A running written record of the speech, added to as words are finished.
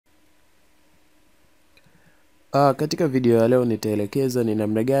Katika video ya leo nitaelekeza ni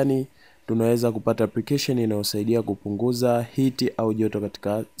namna gani tunaweza kupata application inayosaidia kupunguza heat au joto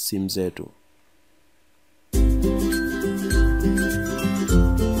katika simu zetu.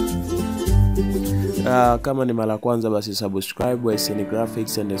 Kama ni mara kwanza basi subscribe SN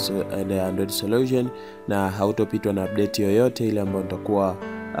Graphics and Android Solution na hautopitwa na update yoyote ile ambayo nitakuwa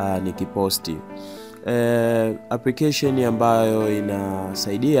nikiposti. Application ambayo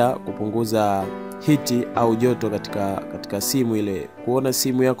inasaidia kupunguza heat au joto katika simu ile. Kuona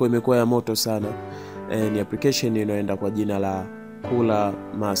simu yako imekuwa ya moto sana, ni application inayoenda kwa jina la Cooler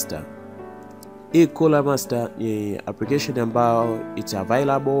Master. Hii Cooler Master ni application ambayo it's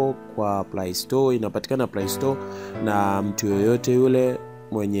available kwa Playstore, inapatikana Playstore, na mtu yoyote yule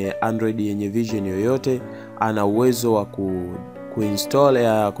mwenye Android yenye vision yoyote ana uwezo wa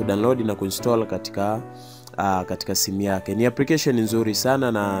kuinstall, kudownload na kuinstall katika simu yake. Ni application nzuri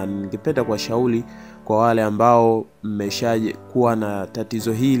sana na ningependa kuwashauri kwa wale ambao mmeshakuwa na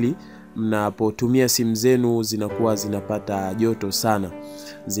tatizo hili, mnapotumia simu zenu zinakuwa zinapata joto sana,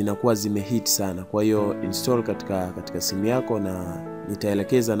 zinakuwa zimeheat sana. Kwa hiyo install katika simu yako na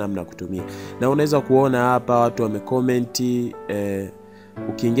nitaelekeza namna kutumia. Na unaweza kuona hapa watu wamecomment,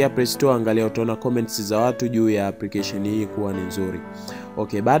 ukiingia Play Store angalia utaona comments za watu juu ya application hii kuwa ni nzuri.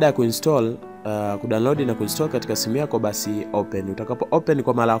 Okay, baada ya kuinstall, kudownload na kuinstall katika simu yako, basi open. Utakapo open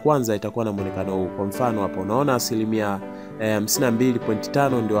kwa mara ya kwanza itakuwa na muonekano huu. Kwa mfano hapo unaona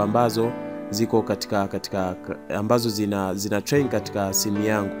 52.5 ndio ambazo ziko ambazo zina train katika simu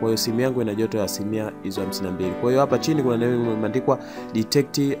yangu. Kwa hiyo simu yangu ina joto ya asilimia hizo 52. Kwa hiyo hapa chini kuna neno limeandikwa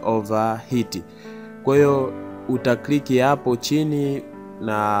detect overheat. Kwa hiyo utakliki hapo chini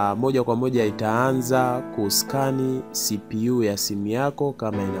na moja kwa moja itaanza kuskani CPU ya simu yako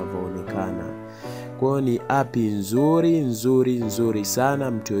kama inavyoonekana. Kwa hiyo ni app nzuri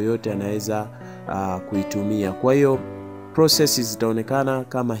sana, mtu yoyote anaweza kuitumia. Kwa hiyo processes zitaonekana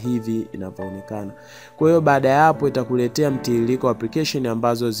kama hivi inavyoonekana. Kwa hiyo baada ya hapo itakuletea mtiririko application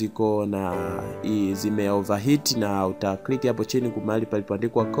ambazo ziko na zime overheat, na utaklik hapo chini kwa mahali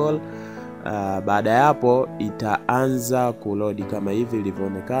palipoandikwa call. Baada ya hapo itaanza kuload kama hivi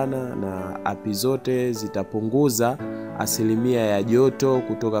ilivyoonekana, na app zote zitapunguza asilimia ya joto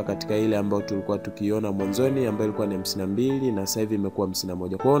kutoka katika ile ambayo tulikuwa tukiona mwanzoni ambayo ilikuwa ni 52 na sasa hivi imekuwa 51.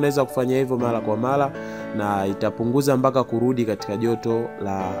 Kwa hiyo unaweza kufanya hivyo mara kwa mara na itapunguza mpaka kurudi katika joto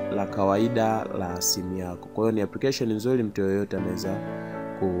la kawaida la simu yako. Kwa hiyo ni application nzuri, mtu yoyote anaweza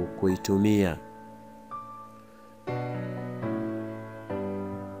kuitumia.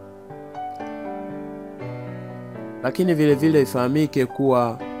 Lakini vile vile ifahamike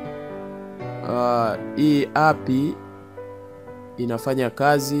kuwa hii app inafanya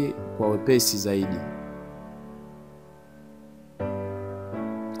kazi kwa wepesi zaidi.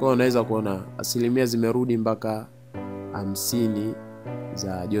 Kwa unaweza kuona asilimia zimerudi mpaka 50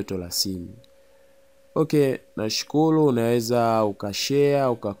 za joto la simu. Okay, nashukuru. Unaweza ukashare,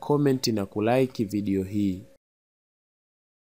 ukacomment na kulike video hii.